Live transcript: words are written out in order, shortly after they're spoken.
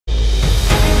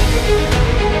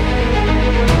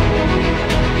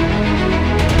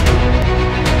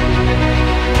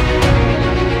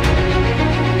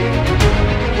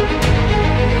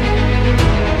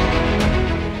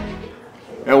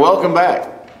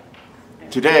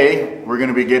Today, we're going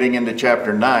to be getting into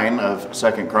chapter 9 of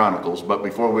 2 Chronicles, but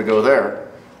before we go there,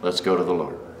 let's go to the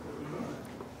Lord.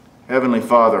 Heavenly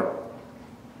Father,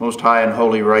 most high and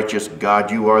holy, righteous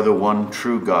God, you are the one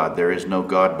true God. There is no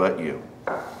God but you.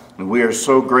 And we are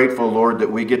so grateful, Lord,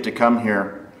 that we get to come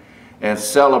here and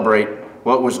celebrate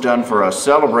what was done for us,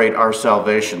 celebrate our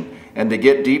salvation, and to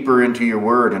get deeper into your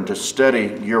word and to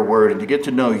study your word and to get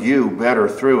to know you better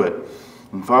through it.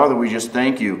 And Father, we just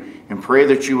thank you and pray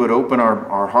that you would open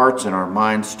our hearts and our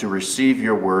minds to receive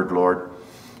your word, Lord,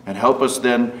 and help us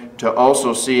then to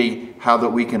also see how that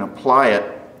we can apply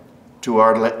it to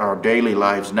our daily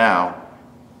lives now,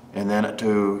 and then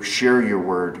to share your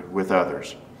word with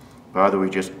others. Father, we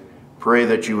just pray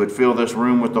that you would fill this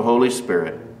room with the Holy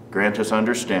Spirit. Grant us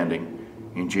understanding.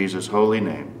 In Jesus' holy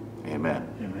name, amen.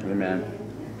 Amen. Amen.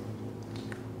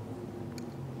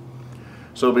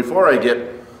 So before I get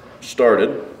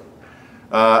started,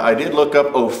 I did look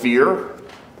up Ophir.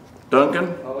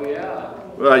 Duncan? Oh, yeah.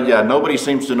 Yeah, nobody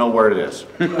seems to know where it is.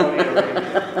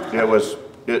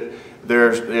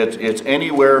 It's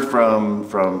anywhere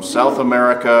from South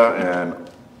America,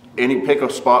 and pick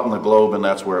a spot in the globe, and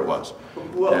that's where it was.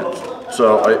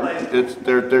 So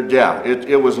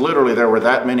it was literally, there were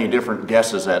that many different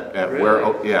guesses at where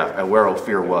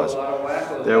Ophir was.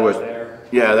 There was,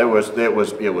 yeah,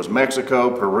 it was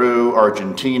Mexico, Peru,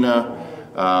 Argentina,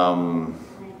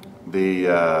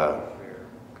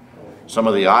 some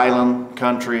of the island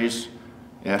countries,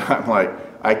 and I'm like,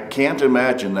 I can't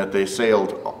imagine that they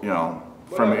sailed,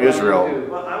 from Israel.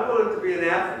 Well, I want it to be in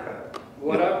Africa.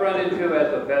 What I've run into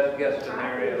as the best guess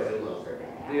scenario is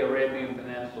the Arabian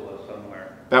Peninsula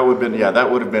somewhere. That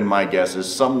would have been my guess,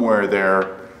 is somewhere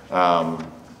there.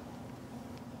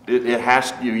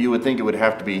 You would think it would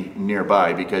have to be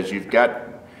nearby, because you've got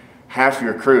half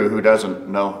your crew who doesn't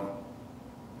know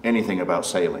anything about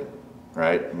sailing,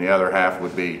 right? And the other half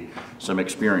would be some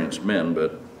experienced men,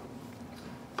 but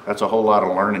that's a whole lot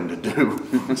of learning to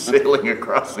do, sailing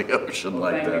across the ocean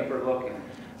like that. Thank you for looking.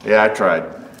 Yeah, I tried.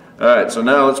 All right, so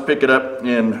now let's pick it up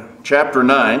in chapter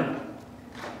 9,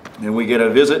 and we get a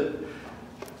visit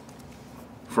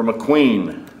from a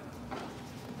queen.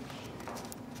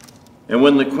 And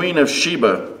when the queen of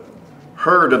Sheba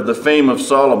heard of the fame of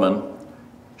Solomon,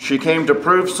 she came to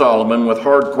prove Solomon with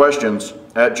hard questions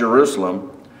at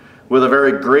Jerusalem, with a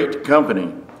very great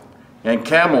company, and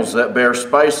camels that bear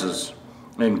spices,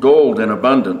 and gold in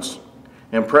abundance,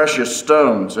 and precious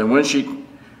stones. And when she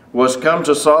was come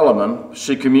to Solomon,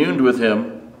 she communed with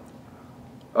him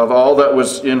of all that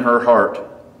was in her heart.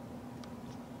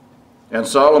 And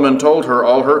Solomon told her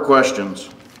all her questions.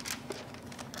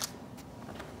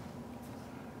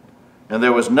 And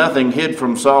there was nothing hid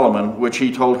from Solomon which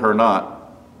he told her not.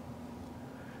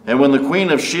 And when the queen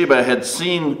of Sheba had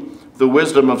seen the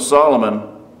wisdom of Solomon,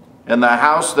 and the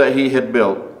house that he had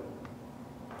built,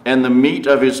 and the meat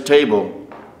of his table,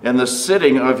 and the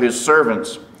sitting of his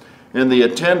servants, and the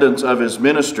attendance of his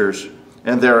ministers,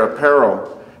 and their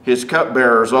apparel, his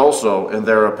cupbearers also, and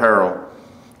their apparel,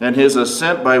 and his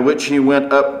ascent by which he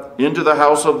went up into the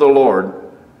house of the Lord,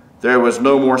 there was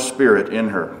no more spirit in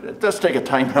her. Let's take a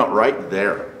time out right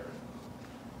there.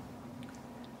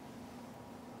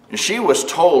 She was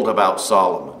told about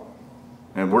Solomon,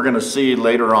 and we're going to see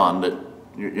later on that,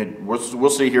 we'll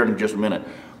see here in just a minute,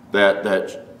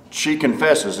 that she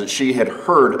confesses that she had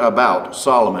heard about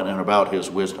Solomon and about his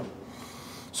wisdom.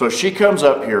 So she comes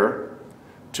up here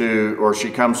she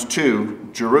comes to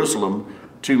Jerusalem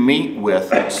to meet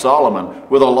with Solomon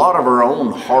with a lot of her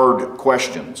own hard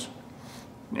questions.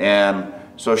 And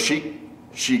so she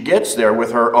gets there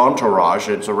with her entourage.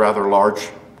 It's a rather large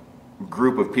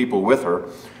group of people with her.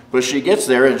 But she gets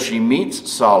there and she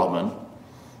meets Solomon,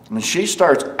 and she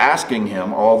starts asking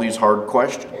him all these hard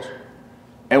questions.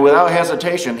 And without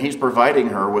hesitation, he's providing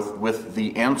her with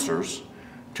the answers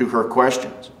to her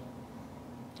questions.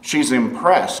 She's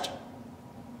impressed.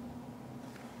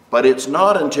 But it's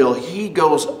not until he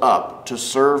goes up to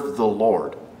serve the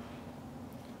Lord.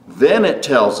 Then it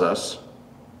tells us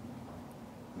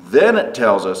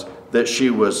that she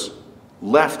was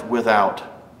left without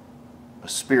a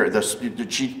spirit.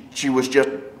 She was just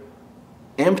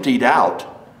emptied out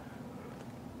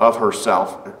of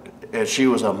herself, as she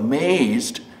was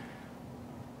amazed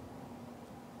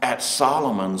at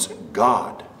Solomon's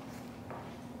God.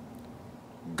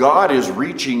 God is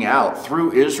reaching out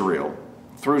through Israel,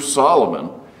 through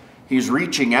Solomon. He's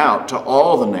reaching out to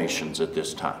all the nations at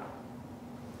this time.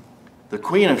 The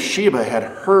Queen of Sheba had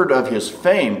heard of his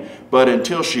fame, but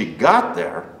until she got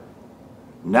there,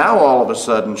 now all of a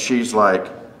sudden she's like,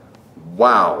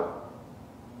 wow,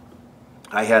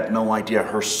 I had no idea.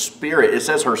 Her spirit, it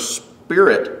says her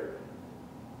spirit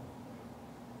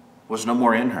was no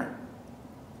more in her.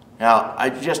 Now, I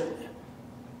just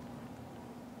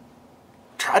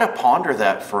try to ponder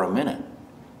that for a minute.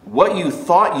 What you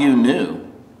thought you knew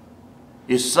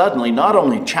is suddenly not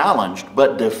only challenged,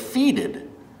 but defeated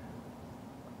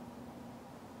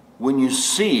when you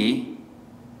see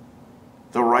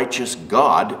the righteous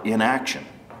God in action.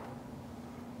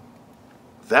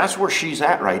 That's where she's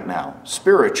at right now,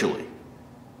 spiritually.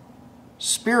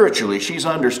 Spiritually, she's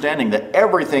understanding that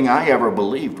everything I ever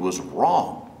believed was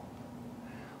wrong.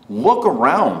 Look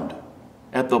around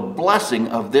at the blessing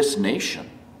of this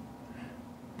nation.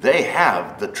 They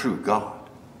have the true God.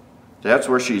 That's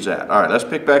where she's at. All right, let's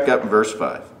pick back up in verse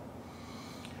 5.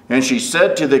 And she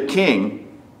said to the king,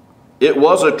 "It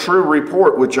was a true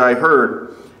report which I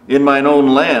heard in mine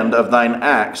own land of thine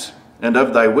acts and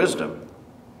of thy wisdom.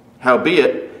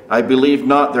 Howbeit, I believed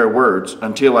not their words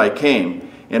until I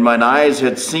came, and mine eyes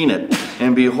had seen it.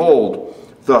 And behold,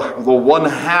 the one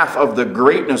half of the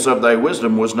greatness of thy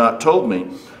wisdom was not told me,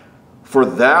 for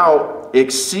thou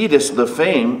exceedest the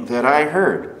fame that I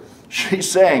heard." She's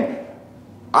saying,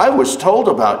 I was told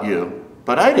about you,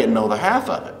 but I didn't know the half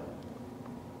of it.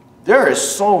 There is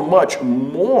so much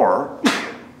more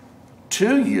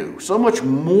to you, so much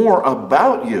more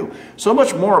about you, so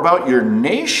much more about your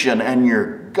nation and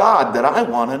your God that I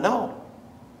want to know.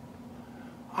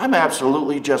 I'm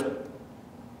absolutely just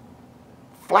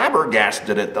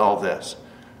flabbergasted at all this.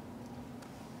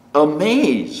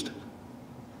 Amazed.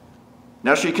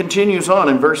 Now she continues on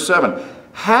in verse 7.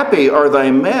 "Happy are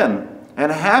thy men,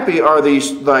 and happy are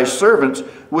thy servants,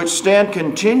 which stand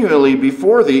continually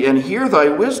before thee and hear thy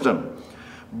wisdom.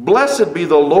 Blessed be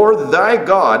the Lord thy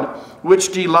God,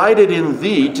 which delighted in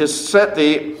thee to set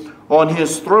thee on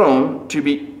his throne to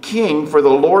be king for the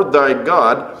Lord thy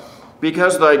God,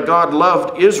 because thy God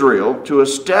loved Israel to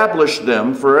establish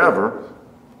them forever.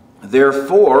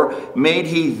 Therefore made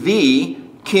he thee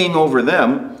king over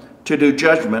them to do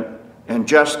judgment and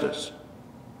justice."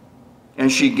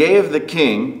 And she gave the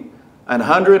king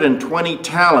 120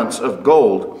 talents of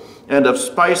gold, and of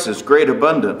spices great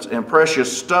abundance, and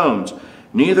precious stones.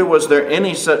 Neither was there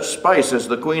any such spice as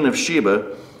the queen of Sheba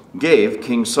gave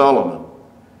King Solomon.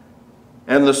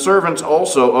 And the servants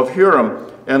also of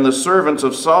Huram, and the servants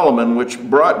of Solomon, which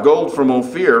brought gold from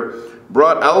Ophir,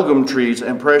 brought algum trees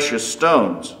and precious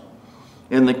stones.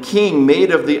 And the king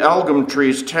made of the algum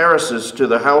trees terraces to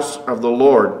the house of the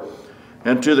Lord,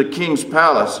 and to the king's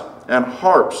palace, and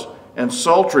harps and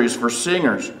psalteries for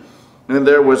singers. And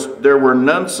there were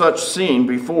none such seen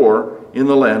before in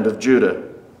the land of Judah.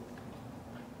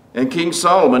 And King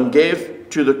Solomon gave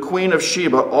to the queen of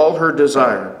Sheba all her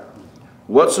desire,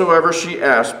 whatsoever she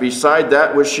asked, beside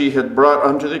that which she had brought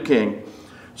unto the king.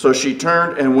 So she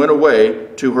turned and went away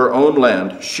to her own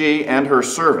land, she and her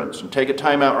servants. And take a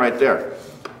time out right there.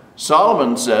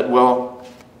 Solomon said, well,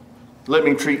 let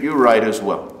me treat you right as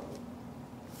well.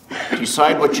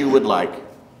 Decide what you would like,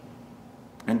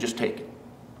 and just take it.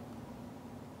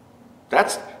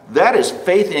 That is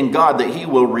faith in God that he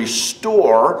will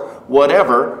restore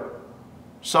whatever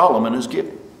Solomon has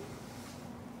given.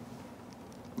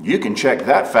 You can check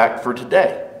that fact for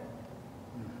today.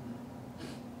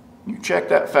 You check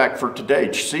that fact for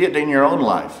today. See it in your own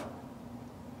life.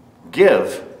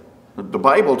 Give. The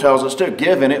Bible tells us to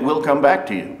give, and it will come back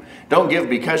to you. Don't give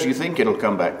because you think it'll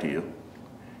come back to you.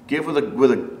 Give with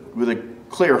a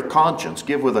clear conscience.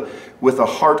 Give with a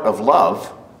heart of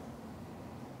love.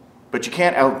 But you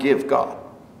can't outgive God.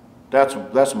 That's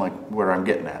where I'm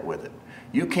getting at with it.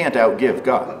 You can't outgive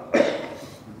God.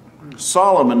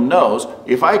 Solomon knows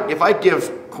if I give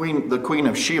the Queen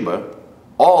of Sheba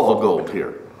all the gold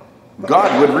here,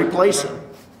 God would replace him.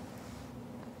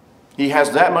 He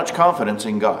has that much confidence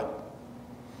in God.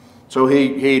 So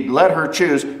he let her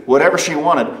choose whatever she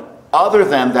wanted other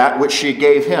than that which she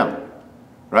gave him.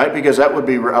 Right? Because that would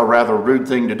be a rather rude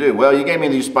thing to do. Well, you gave me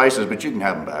these spices, but you can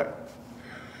have them back.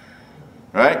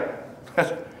 Right?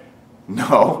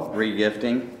 No.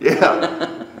 Regifting?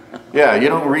 Yeah. Yeah, you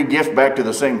don't re-gift back to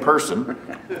the same person.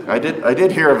 I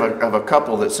did hear of a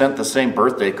couple that sent the same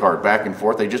birthday card back and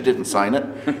forth. They just didn't sign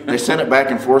it. They sent it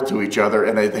back and forth to each other,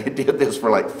 and they did this for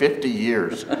like 50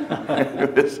 years.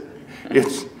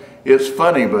 It's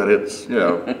funny, but it's, you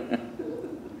know,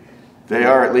 they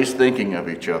are at least thinking of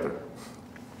each other.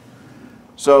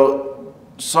 So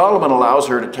Solomon allows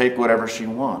her to take whatever she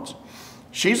wants.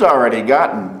 She's already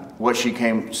gotten what she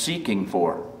came seeking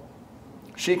for.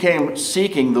 She came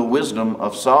seeking the wisdom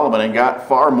of Solomon and got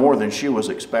far more than she was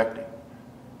expecting.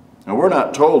 Now, we're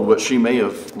not told what she may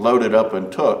have loaded up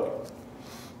and took,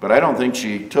 but I don't think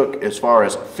she took, as far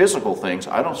as physical things,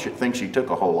 I don't think she took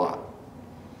a whole lot.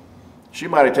 She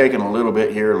might have taken a little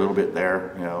bit here, a little bit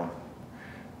there, you know,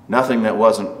 Nothing that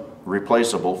wasn't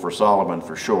replaceable for Solomon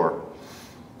for sure.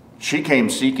 She came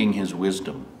seeking his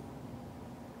wisdom.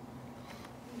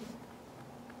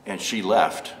 And she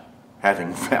left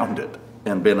having found it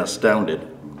and been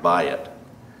astounded by it.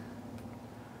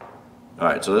 All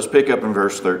right, so let's pick up in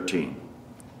verse 13.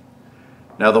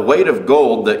 Now the weight of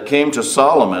gold that came to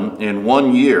Solomon in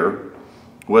 1 year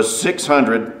was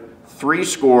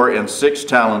 666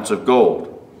 talents of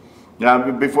gold. Now,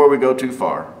 before we go too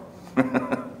far,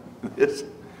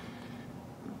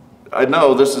 I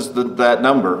know this is that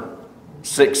number,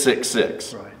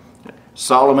 666. Right.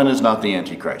 Solomon is not the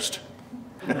Antichrist.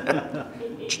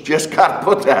 Just got to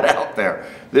put that out there.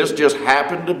 This just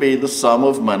happened to be the sum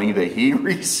of money that he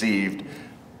received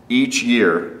each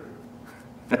year.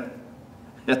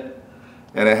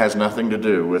 And it has nothing to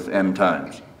do with end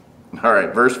times. All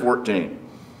right, verse 14.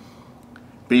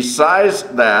 Besides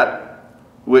that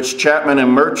which chapmen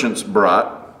and merchants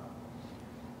brought,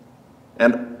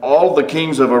 and all the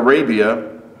kings of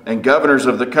Arabia and governors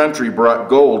of the country brought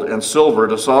gold and silver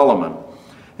to Solomon.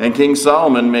 And King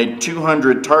Solomon made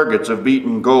 200 targets of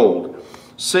beaten gold.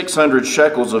 600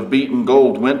 shekels of beaten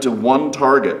gold went to one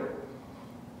target.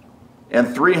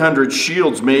 And 300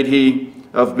 shields made he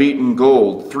of beaten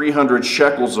gold. 300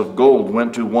 shekels of gold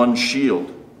went to one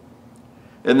shield.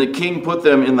 And the king put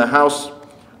them in the house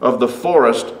of the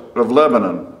forest of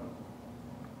Lebanon.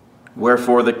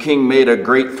 Wherefore the king made a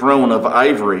great throne of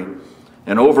ivory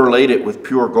and overlaid it with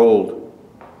pure gold.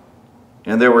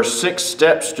 And there were 6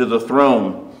 steps to the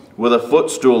throne, with a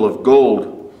footstool of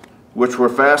gold, which were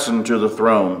fastened to the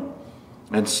throne,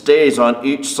 and stays on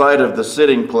each side of the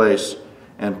sitting place,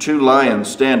 and 2 lions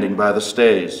standing by the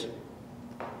stays.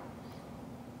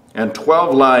 And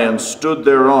 12 lions stood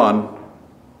thereon,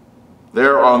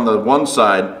 there on the one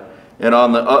side, and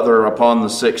on the other upon the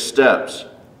 6 steps.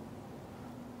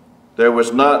 There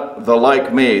was not the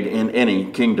like made in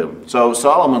any kingdom. So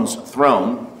Solomon's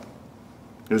throne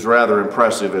is rather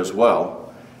impressive as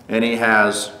well. And he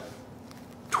has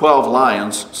 12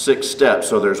 lions, 6 steps,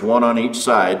 so there's one on each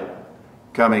side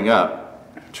coming up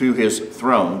to his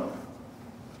throne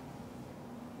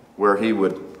where he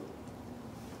would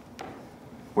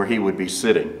be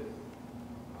sitting.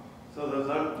 So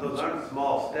those aren't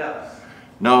small steps.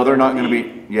 No, they're not going to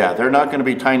be, they're not going to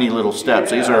be tiny little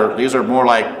steps. Yeah. These are more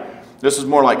like, this is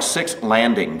more like 6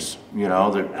 landings, you know,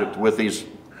 with these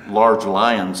large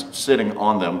lions sitting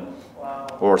on them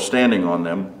or standing on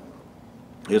them.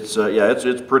 It's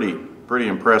it's pretty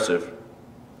impressive.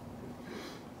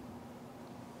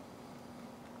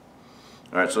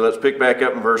 All right, so let's pick back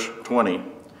up in verse 20.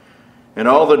 And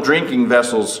all the drinking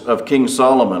vessels of King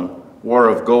Solomon were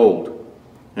of gold,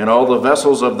 and all the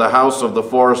vessels of the house of the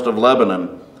forest of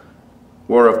Lebanon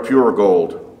were of pure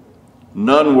gold.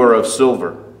 None were of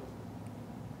silver.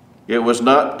 It was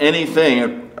not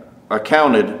anything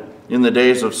accounted in the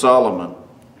days of Solomon.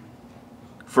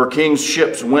 For king's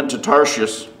ships went to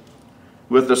Tarshish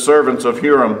with the servants of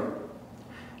Hiram.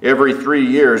 Every 3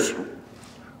 years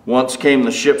once came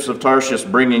the ships of Tarshish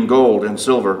bringing gold and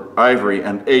silver, ivory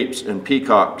and apes and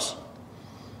peacocks.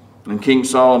 And King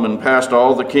Solomon passed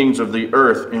all the kings of the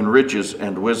earth in riches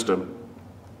and wisdom.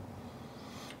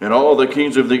 And all the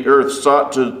kings of the earth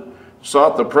sought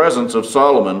the presence of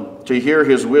Solomon to hear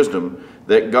his wisdom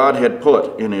that God had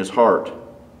put in his heart.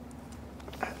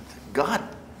 God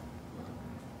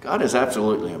is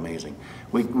absolutely amazing.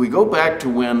 We go back to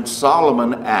when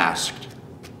Solomon asked,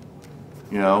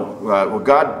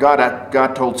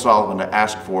 God told Solomon to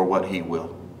ask for what he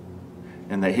will,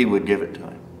 and that he would give it to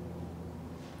him.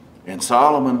 And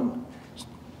Solomon's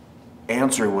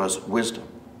answer was wisdom.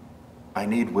 I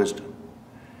need wisdom.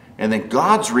 And then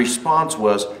God's response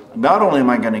was, not only am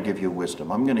I going to give you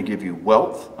wisdom, I'm going to give you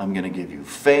wealth, I'm going to give you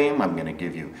fame, I'm going to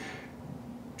give you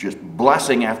just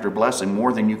blessing after blessing,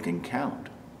 more than you can count,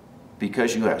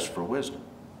 because you asked for wisdom.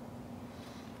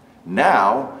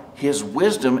 Now, his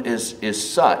wisdom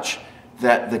is such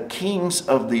that the kings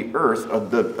of the earth,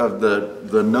 of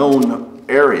the known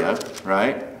area,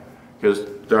 right? Because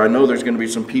I know there's going to be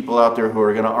some people out there who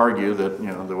are going to argue that,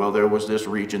 well, there was this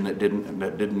region that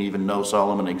didn't even know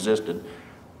Solomon existed.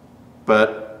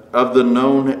 But of the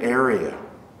known area,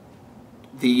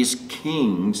 these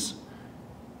kings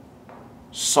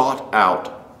sought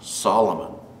out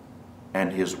Solomon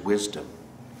and his wisdom.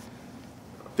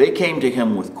 They came to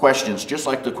him with questions just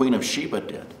like the Queen of Sheba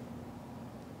did.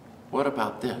 What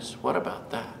about this? What about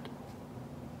that?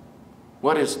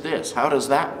 What is this? How does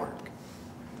that work?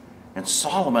 And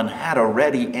Solomon had a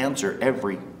ready answer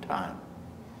every time.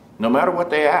 No matter what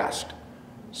they asked,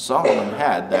 Solomon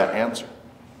had that answer.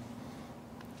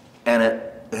 And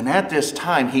at this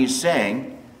time, he's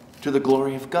saying, to the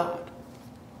glory of God.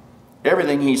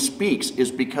 Everything he speaks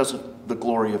is because of the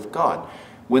glory of God.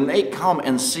 When they come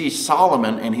and see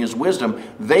Solomon and his wisdom,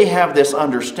 they have this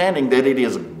understanding that it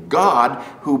is God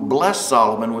who blessed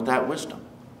Solomon with that wisdom.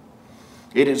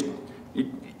 It is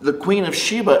the Queen of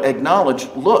Sheba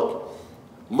acknowledged,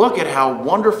 look at how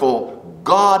wonderful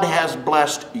God has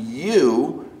blessed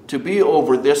you to be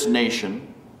over this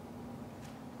nation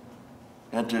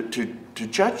and to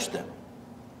judge them.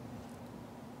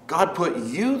 God put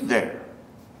you there.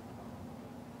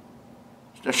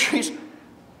 Now,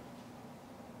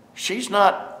 she's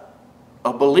not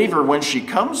a believer when she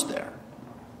comes there.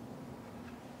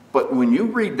 But when you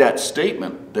read that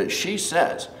statement that she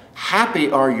says, happy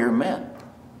are your men,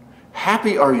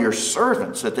 happy are your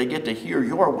servants that they get to hear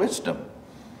your wisdom.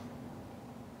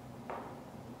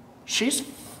 She's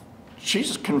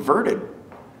converted.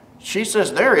 She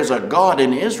says, there is a God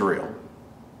in Israel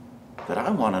that I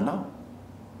want to know.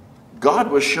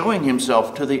 God was showing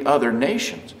himself to the other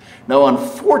nations. Now,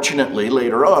 unfortunately,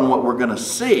 later on, what we're going to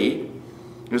see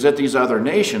is that these other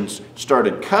nations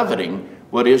started coveting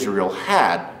what Israel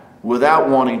had without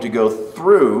wanting to go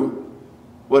through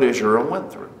what Israel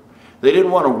went through. They didn't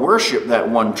want to worship that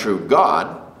one true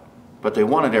God, but they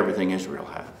wanted everything Israel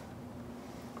had.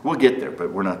 We'll get there,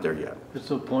 but we're not there yet.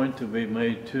 It's a point to be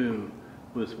made, too,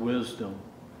 with wisdom,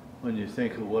 when you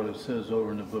think of what it says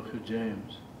over in the book of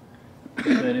James.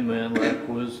 If any man lack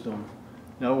wisdom,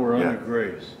 now we're under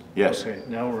grace. Yes. Okay,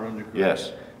 now we're under grace. Yes.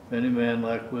 If any man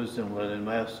lack wisdom, let him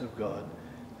ask of God,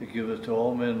 to give it to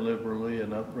all men liberally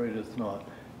and upbraideth not,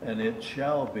 and it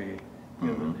shall be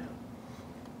given him.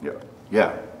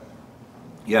 Yeah.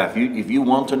 If you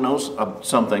want to know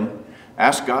something,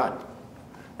 ask God.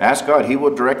 Ask God. He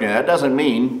will direct you. That doesn't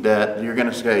mean that you're going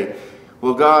to say,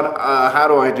 well, God, how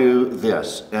do I do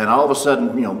this? And all of a sudden,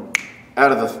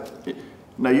 out of the...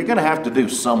 No, you're going to have to do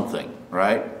something,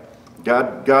 right?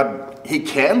 God, he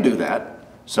can do that.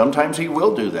 Sometimes he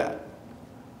will do that.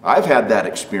 I've had that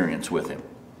experience with him,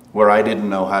 where I didn't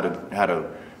know how to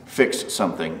fix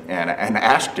something and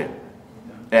asked him.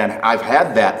 And I've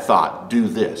had that thought, do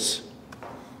this.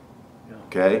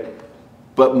 Okay?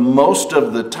 But most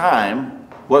of the time,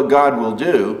 what God will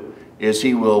do is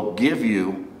he will give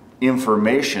you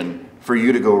information for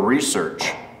you to go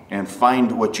research and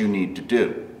find what you need to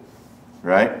do.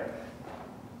 Right?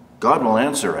 God will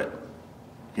answer it.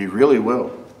 He really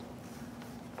will.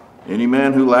 Any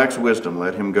man who lacks wisdom,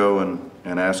 let him go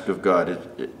and ask of God.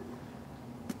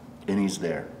 And he's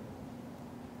there.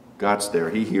 God's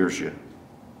there. He hears you.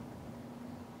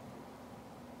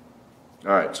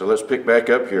 All right, so let's pick back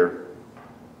up here.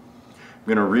 I'm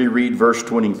going to reread verse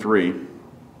 23.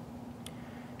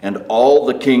 And all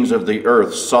the kings of the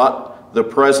earth sought the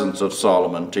presence of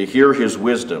Solomon to hear his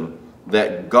wisdom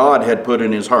that God had put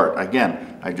in his heart.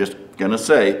 Again, I'm just going to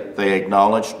say they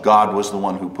acknowledged God was the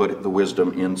one who put the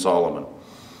wisdom in Solomon.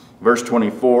 Verse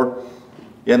 24,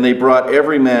 and they brought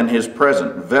every man his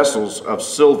present, vessels of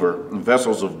silver and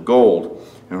vessels of gold,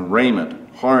 and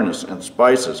raiment, harness and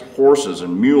spices, horses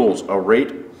and mules, a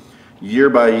rate year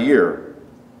by year.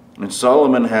 And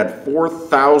Solomon had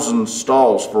 4,000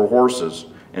 stalls for horses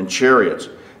and chariots,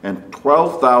 and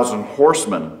 12,000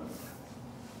 horsemen,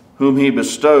 whom he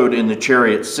bestowed in the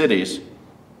chariot cities,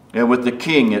 and with the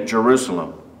king at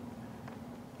Jerusalem.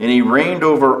 And he reigned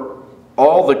over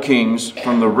all the kings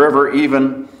from the river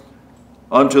even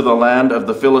unto the land of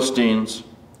the Philistines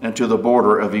and to the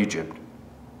border of Egypt.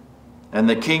 And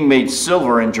the king made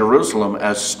silver in Jerusalem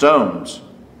as stones,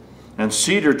 and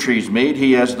cedar trees made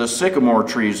he as the sycamore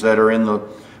trees that are in the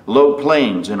low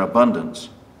plains in abundance.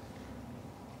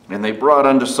 And they brought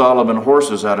unto Solomon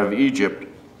horses out of Egypt,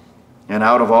 and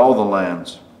out of all the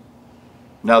lands.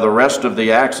 Now the rest of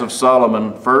the acts of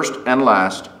Solomon, first and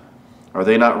last, are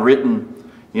they not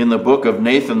written in the book of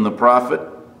Nathan the prophet,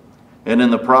 and in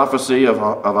the prophecy of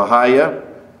Ahiah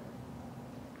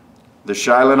the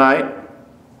Shilonite,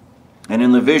 and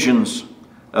in the visions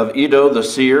of Iddo the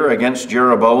seer against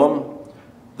Jeroboam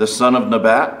the son of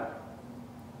Nebat?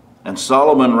 And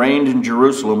Solomon reigned in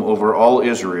Jerusalem over all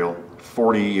Israel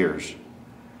 40 years.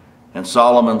 And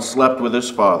Solomon slept with his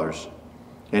fathers,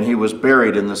 and he was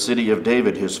buried in the city of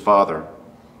David his father.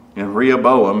 And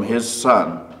Rehoboam his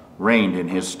son reigned in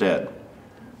his stead.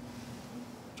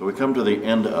 So we come to the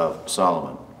end of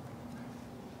Solomon.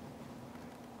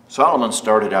 Solomon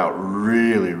started out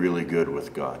really, really good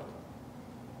with God,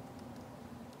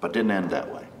 but didn't end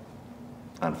that way,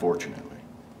 unfortunately.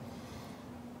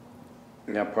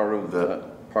 Yeah, part of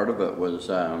it was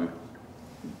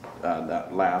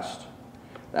that last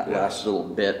little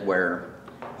bit where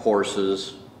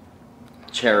horses,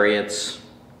 chariots,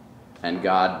 and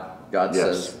God God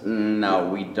Yes. says, no,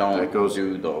 we don't That goes-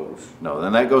 do those. No,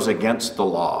 then that goes against the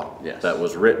law Yes. that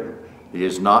was written. He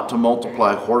is not to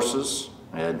multiply horses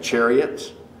and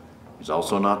chariots. He's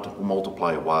also not to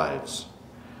multiply wives.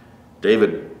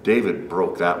 David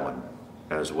broke that one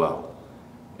as well,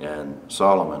 and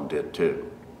Solomon did too.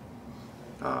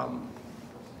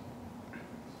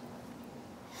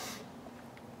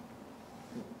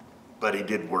 But he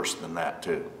did worse than that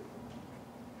too,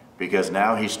 because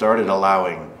now he started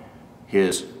allowing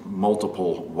his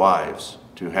multiple wives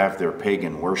to have their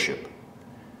pagan worship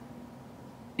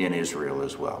in Israel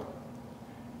as well.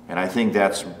 And I think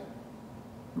that's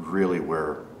really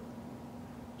where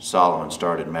Solomon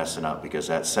started messing up, because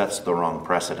that sets the wrong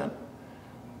precedent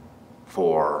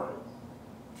for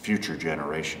future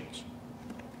generations.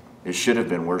 It should have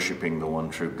been worshiping the one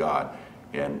true God.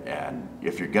 And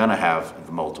if you're going to have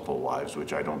the multiple wives,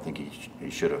 which I don't think he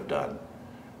should have done,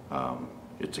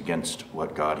 it's against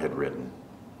what God had written.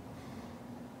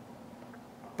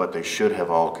 But they should have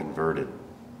all converted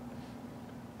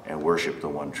and worshiped the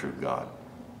one true God.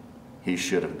 He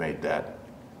should have made that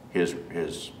his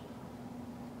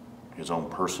own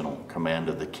personal command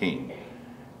of the king,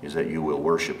 is that you will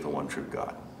worship the one true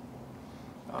God.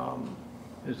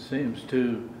 It seems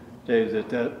too, Dave,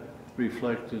 that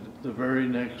reflected the very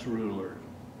next ruler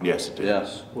Yes, it did.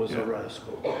 Yes. was Yeah. a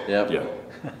rascal. Yep. Yeah,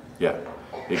 yeah,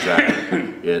 exactly.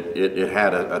 It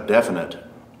had a definite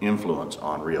influence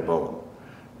on Rehoboam,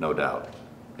 no doubt.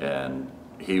 And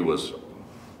he was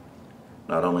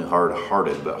not only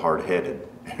hard-hearted, but hard-headed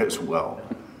as well,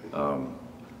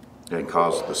 and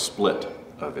caused the split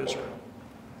of Israel.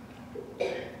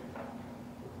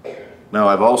 Now,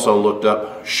 I've also looked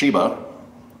up Sheba,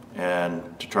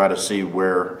 and to try to see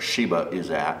where Sheba is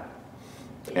at.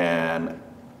 And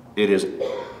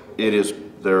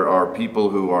there are people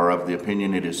who are of the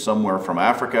opinion it is somewhere from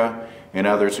Africa, and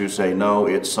others who say no,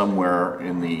 it's somewhere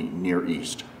in the Near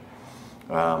East.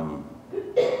 So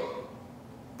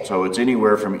it's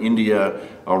anywhere from India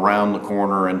around the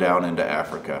corner and down into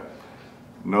Africa.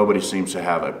 Nobody seems to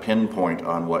have a pinpoint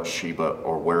on what Sheba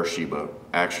or where Sheba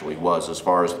actually was, as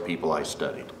far as the people I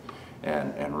studied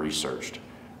and researched.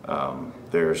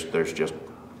 There's just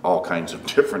all kinds of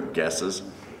different guesses.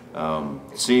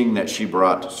 Seeing that she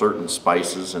brought certain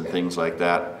spices and things like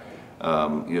that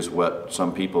is what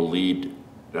some people lead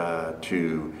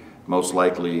to most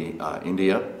likely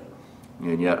India.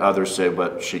 And yet others say,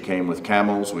 but she came with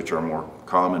camels, which are more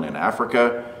common in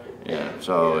Africa. And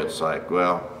so it's like,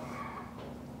 well,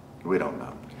 we don't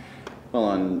know.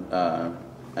 Well,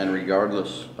 and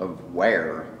regardless of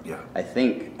where, Yeah. I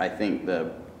think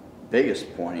the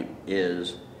biggest point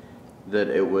is that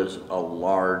it was a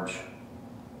large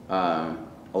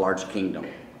kingdom.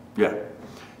 Yeah.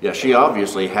 Yeah, she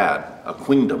obviously had a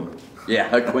queendom.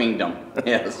 Yeah, a queendom.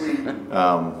 Yes.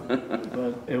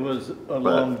 But it was a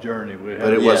long journey. We had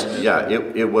But it was, Yes.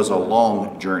 it was a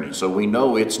long journey. So we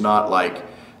know it's not like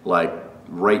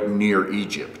right near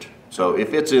Egypt. So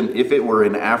if it were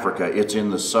in Africa, it's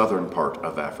in the southern part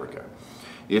of Africa.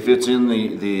 If it's in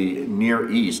the Near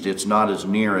East, it's not as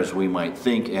near as we might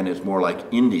think, and it's more like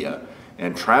India.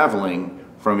 And traveling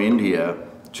from India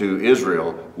to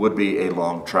Israel would be a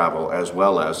long travel, as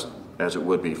well as it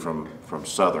would be from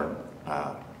southern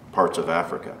parts of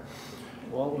Africa.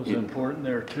 What was important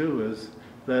there too is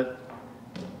that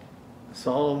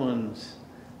Solomon's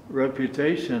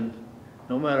reputation,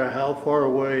 no matter how far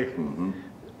away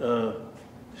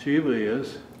Sheba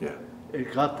is, Yeah,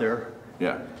 it got there.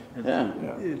 yeah, And Yeah.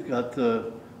 yeah. It got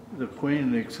the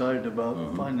queen excited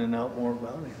about finding out more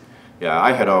about him. Yeah,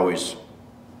 I had always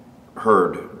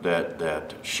heard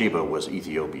that Sheba was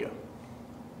Ethiopia,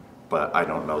 but I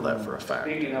don't know that for a fact.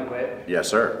 Speaking of which, Yes,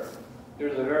 sir.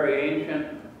 there's a very ancient,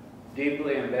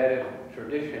 deeply embedded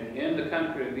tradition in the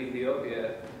country of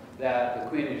Ethiopia that the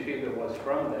Queen of Sheba was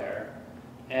from there.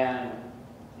 And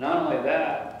not only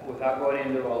that, without going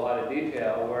into a lot of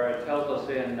detail, where it tells us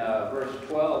in verse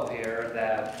 12 here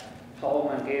that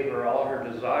Solomon gave her all her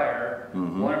desire.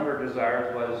 One of her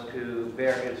desires was to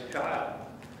bear his child.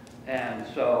 And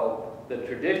so the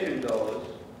tradition goes,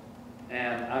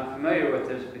 and I'm familiar with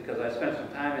this because I spent some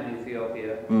time in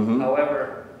Ethiopia.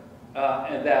 However,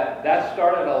 and that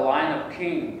started a line of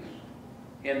kings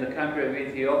in the country of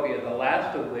Ethiopia, the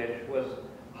last of which was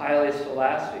Haile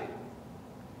Selassie,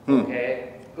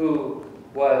 okay, who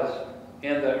was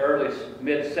in the early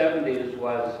mid-70s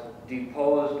was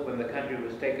deposed when the country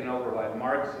was taken over by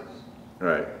Marxists.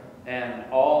 Right. And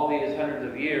all these hundreds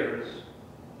of years,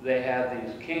 they had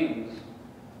these kings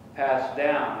passed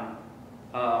down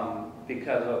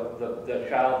because of the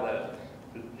child that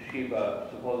Sheba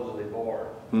supposedly bore.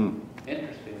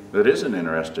 Interesting. That is an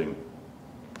interesting,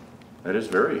 that is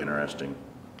very interesting.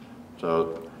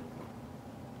 So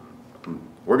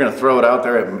we're going to throw it out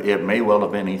there. It may well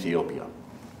have been Ethiopia.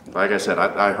 Like I said,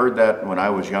 I heard that when I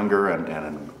was younger and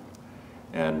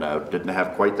didn't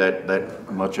have quite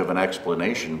that much of an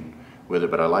explanation with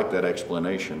it, but I like that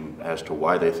explanation as to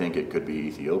why they think it could be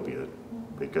Ethiopia,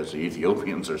 because the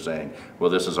Ethiopians are saying, well,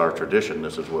 this is our tradition,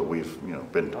 this is what we've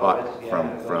been taught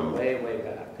from way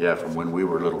back. Yeah, from when we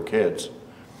were little kids.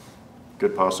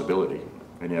 Good possibility.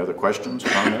 Any other questions,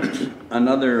 comments?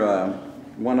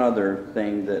 One other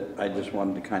thing that I just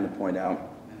wanted to kind of point out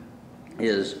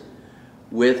is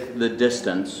with the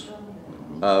distance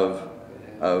of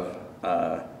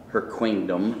her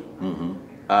queendom,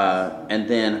 and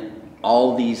then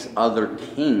all these other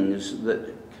kings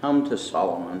that come to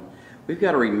Solomon, we've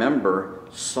got to remember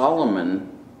Solomon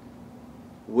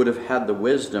would have had the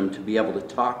wisdom to be able to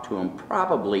talk to them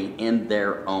probably in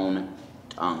their own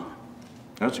tongue.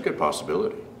 That's a good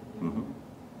possibility.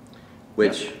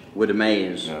 Which would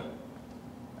amaze. Yeah.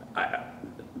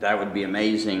 That would be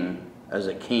amazing as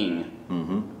a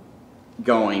king,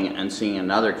 going and seeing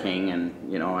another king, and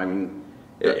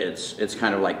it's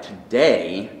kind of like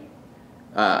today.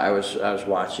 I was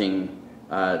watching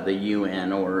the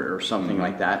UN or something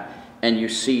like that, and you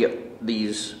see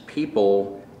these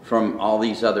people from all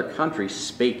these other countries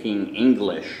speaking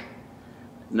English,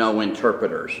 no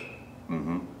interpreters,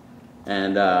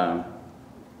 and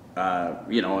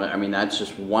that's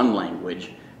just one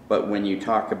language. But when you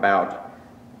talk about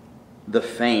the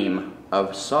fame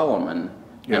of Solomon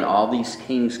and all these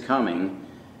kings coming,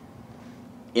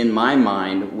 in my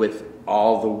mind, with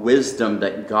all the wisdom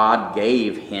that God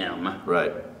gave him,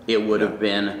 Right. it would have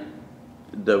been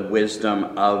the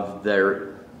wisdom of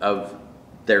their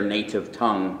native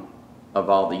tongue of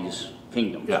all these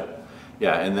kingdoms.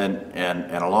 Yeah, and then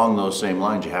and along those same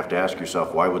lines, you have to ask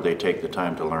yourself, why would they take the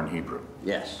time to learn Hebrew?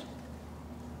 Yes.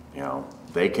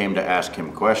 They came to ask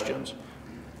him questions,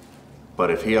 but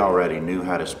if he already knew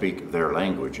how to speak their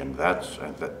language, and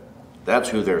that's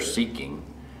who they're seeking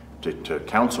to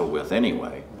counsel with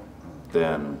anyway,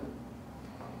 then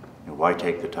why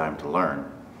take the time to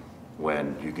learn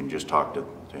when you can just talk to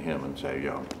him and say,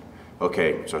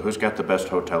 okay, so who's got the best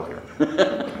hotel here?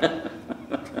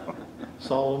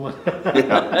 Solomon.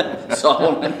 Yeah.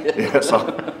 Solomon.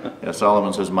 Yeah,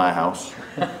 Solomon says, my house.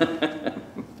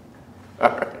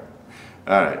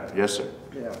 All right. Yes, sir.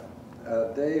 Yeah.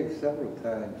 Dave, several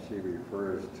times she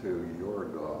refers to your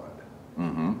God.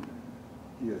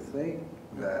 Do you think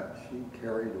that she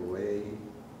carried away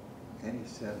any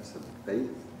sense of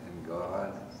faith in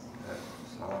God that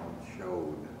Solomon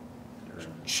showed?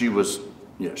 She was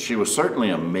certainly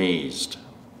amazed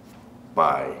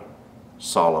by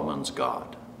Solomon's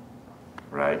God,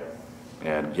 right?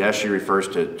 And yes, she refers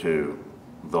to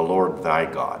the Lord thy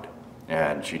God,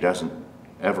 and she doesn't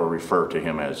ever refer to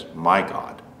him as my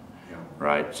God,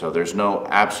 right? So there's no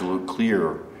absolute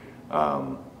clear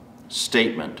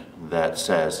statement that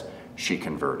says she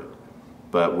converted.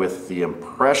 But with the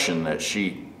impression that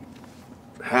she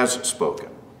has spoken,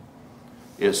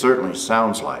 it certainly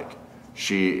sounds like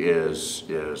she is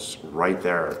right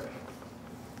there.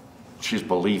 She's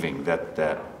believing that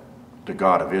the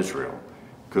God of Israel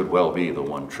could well be the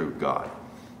one true God.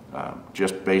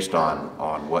 Just based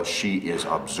on what she is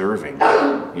observing,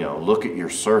 look at your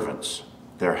servants.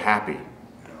 They're happy.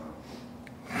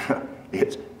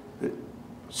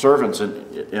 Servants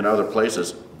in other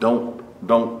places don't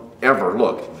ever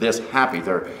look this happy.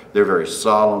 They're very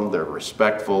solemn. They're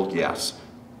respectful. Yes,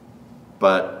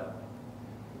 but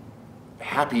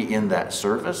happy in that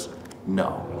service?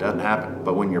 No, it doesn't happen.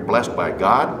 But when you're blessed by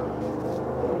God,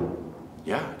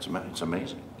 yeah, it's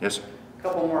amazing. Yes, sir. A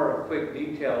couple more quick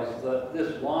details.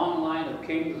 This long line of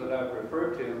kings that I've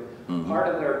referred to, part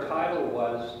of their title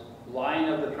was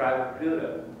Lion of the Tribe of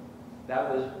Judah. That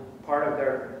was part of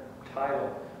their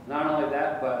title. Not only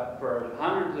that, but for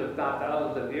hundreds if not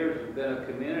thousands of years, there's been a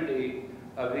community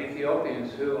of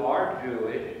Ethiopians who are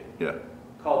Jewish,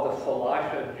 called the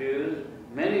Falasha Jews,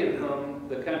 many of whom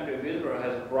the country of Israel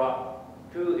has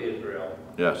brought to Israel.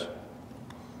 Yes.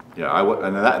 Yeah,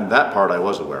 and that part I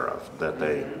was aware of, that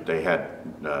they had,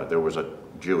 there was a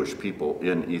Jewish people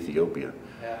in Ethiopia.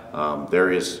 Yeah.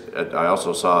 I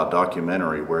also saw a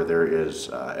documentary where there is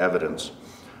evidence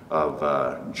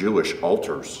of Jewish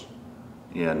altars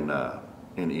in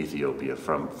Ethiopia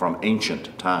from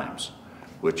ancient times,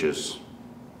 which is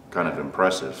kind of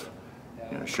impressive.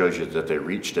 Shows you that they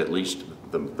reached at least,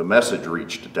 the message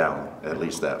reached down at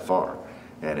least that far.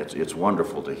 And it's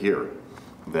wonderful to hear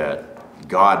that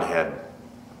God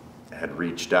had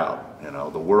reached out.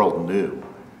 The world knew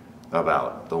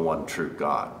about the one true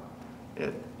God,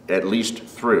 at least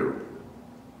through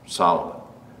Solomon.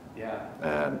 Yeah.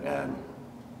 And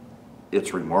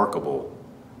it's remarkable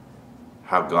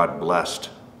how God blessed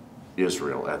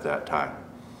Israel at that time.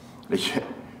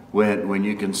 When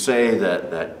you can say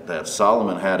that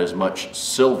Solomon had as much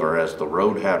silver as the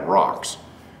road had rocks,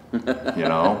 you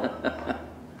know,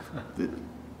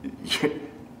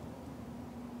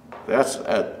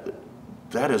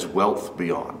 that is wealth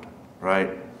beyond,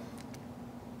 right?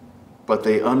 But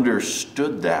they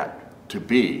understood that to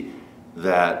be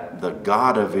that the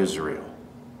God of Israel,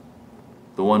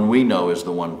 the one we know is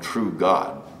the one true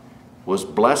God, was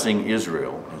blessing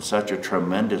Israel in such a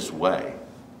tremendous way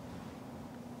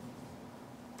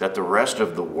that the rest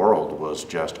of the world was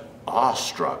just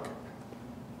awestruck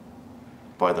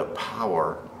by the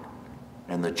power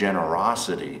and the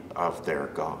generosity of their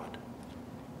God.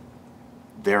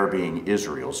 Their being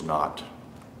Israel's, not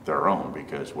their own,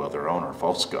 because, well, their own are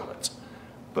false gods.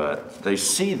 But they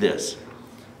see this,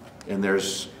 and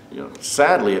there's, you know,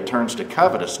 sadly it turns to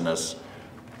covetousness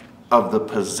of the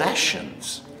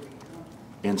possessions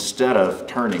instead of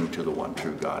turning to the one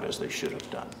true God as they should have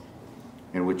done,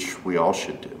 in which we all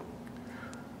should do.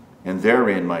 And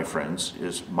therein, my friends,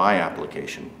 is my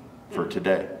application for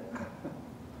today.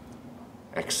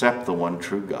 Accept the one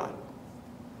true God.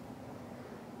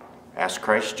 Ask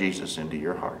Christ Jesus into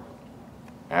your heart.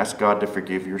 Ask God to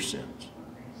forgive your sins.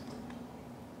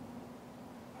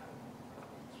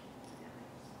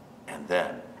 And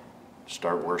then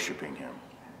start worshiping Him.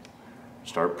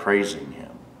 Start praising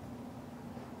Him.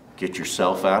 Get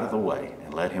yourself out of the way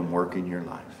and let Him work in your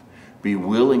life. Be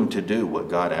willing to do what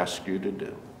God asks you to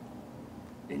do,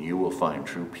 and you will find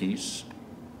true peace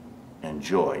and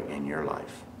joy in your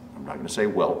life. I'm not going to say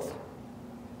wealth.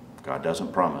 God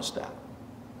doesn't promise that.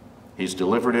 He's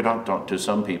delivered it to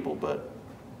some people, but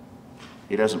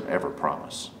He doesn't ever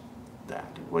promise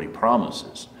that. What He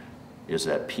promises is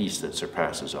that peace that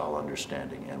surpasses all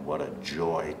understanding, and what a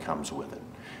joy comes with it.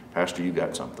 Pastor, you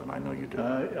got something. I know you do.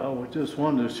 I just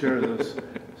wanted to share this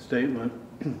statement.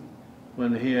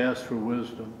 When he asked for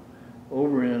wisdom,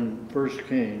 over in 1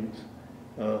 Kings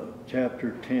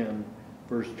chapter 10,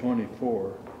 verse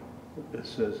 24, it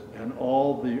says, "And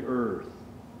all the earth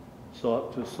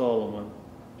sought to Solomon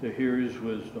to hear his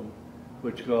wisdom,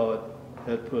 which God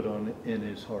had put on in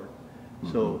his heart."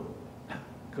 Mm-hmm. So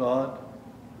God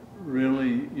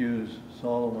really used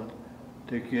Solomon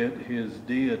to get his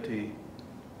deity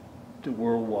to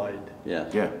worldwide. Yeah.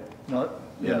 Yeah. Not,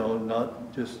 you know,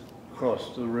 not just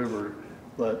across the river,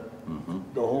 but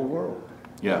the whole world.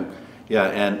 Yeah. Yeah.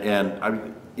 And I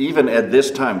mean, even at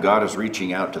this time, God is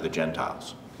reaching out to the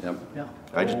Gentiles. Yep.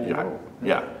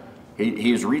 Yeah.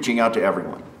 He's reaching out to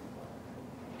everyone.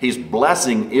 He's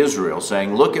blessing Israel,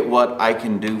 saying, look at what I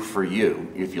can do for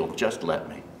you if you'll just let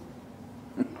me.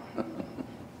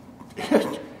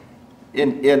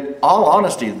 In all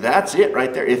honesty, that's it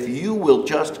right there. If you will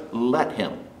just let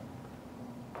Him.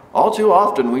 All too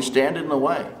often we stand in the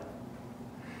way.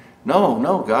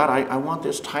 No, God, I want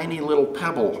this tiny little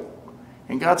pebble.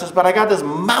 And God says, but I got this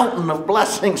mountain of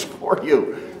blessings for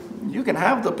you. You can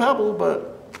have the pebble,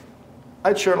 but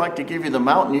I'd sure like to give you the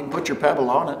mountain. You can put your pebble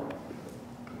on it.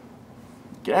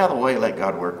 Get out of the way, let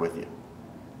God work with you.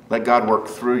 Let God work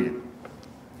through you.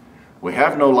 We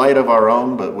have no light of our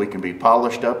own, but we can be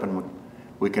polished up and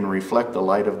we can reflect the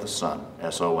light of the sun,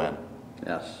 S-O-N.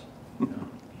 Yes. You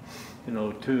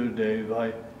know, too, Dave,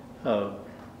 I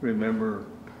remember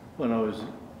when I was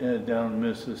down in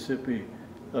Mississippi,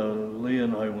 Lee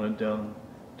and I went down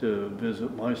to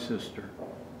visit my sister,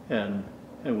 and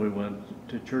we went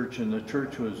to church, and the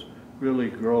church was really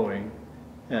growing,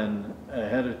 and I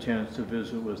had a chance to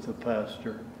visit with the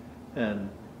pastor, and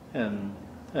a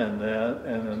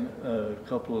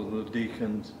couple of the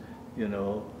deacons, you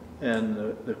know, and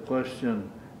the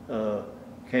question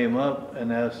came up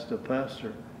and asked the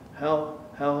pastor, how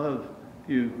have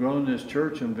you grown this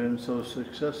church and been so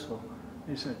successful?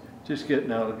 He said, just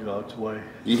getting out of God's way.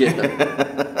 Yeah.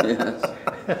 Yes.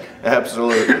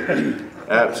 Absolutely.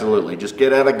 Absolutely. Just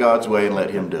get out of God's way and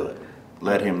let Him do it.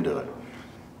 Let Him do it.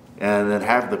 And then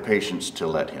have the patience to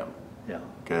let Him. Yeah.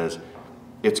 Because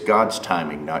it's God's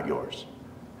timing, not yours.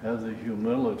 Have the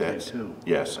humility too.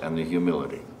 Yes, and the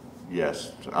humility.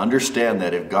 Yes. So understand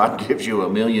that if God gives you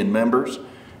 1 million members,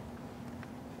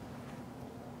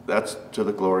 that's to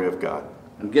the glory of God.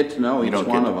 And get to know each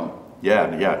one of them.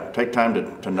 Yeah. Take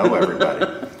time to know everybody.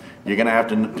 You're going to have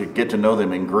to get to know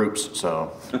them in groups.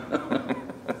 So.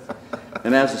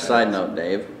 And as a side note,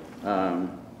 Dave,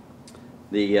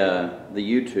 the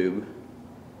YouTube,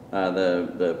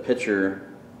 the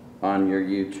picture on your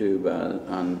YouTube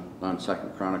on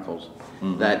 2nd Chronicles.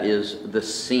 That is the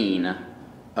scene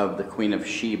of the Queen of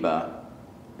Sheba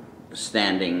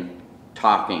standing,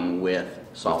 talking with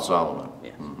Solomon. Solomon.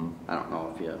 Yes. I don't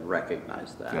know if you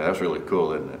recognize that. Yeah, that's really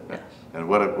cool, isn't it? Yes. And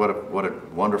what a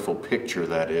wonderful picture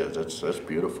that is. That's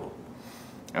beautiful.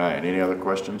 All right, any other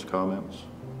questions, comments?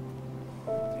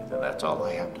 Then that's all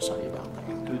I have to say about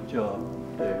that. Good job,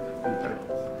 Dave. Good job.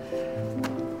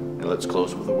 And let's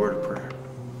close with a word of prayer.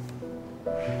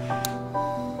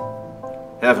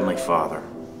 Heavenly Father,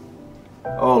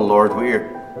 oh Lord,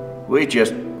 we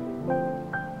just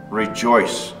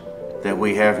rejoice that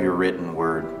we have your written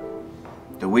word,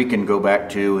 that we can go back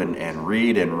to and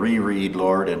read and reread,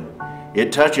 Lord, and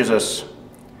it touches us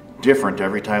different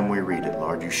every time we read it,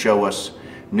 Lord. You show us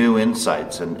new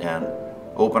insights and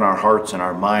open our hearts and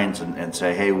our minds and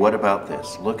say, hey, what about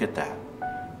this? Look at that.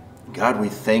 God, we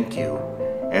thank you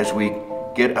as we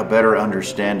get a better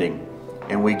understanding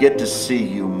and we get to see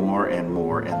you more and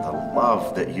more and the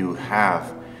love that you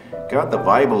have. God, the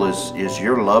Bible is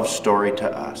your love story to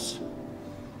us.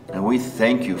 And we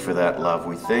thank you for that love.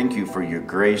 We thank you for your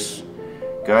grace.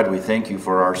 God, we thank you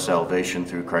for our salvation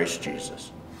through Christ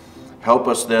Jesus. Help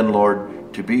us then,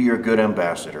 Lord, to be your good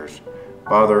ambassadors.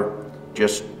 Father,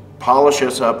 just polish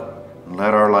us up and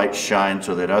let our light shine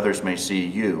so that others may see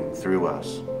you through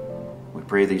us. We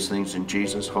pray these things in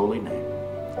Jesus' holy name.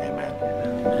 Amen.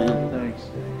 Amen. Thanks,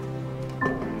 Dave.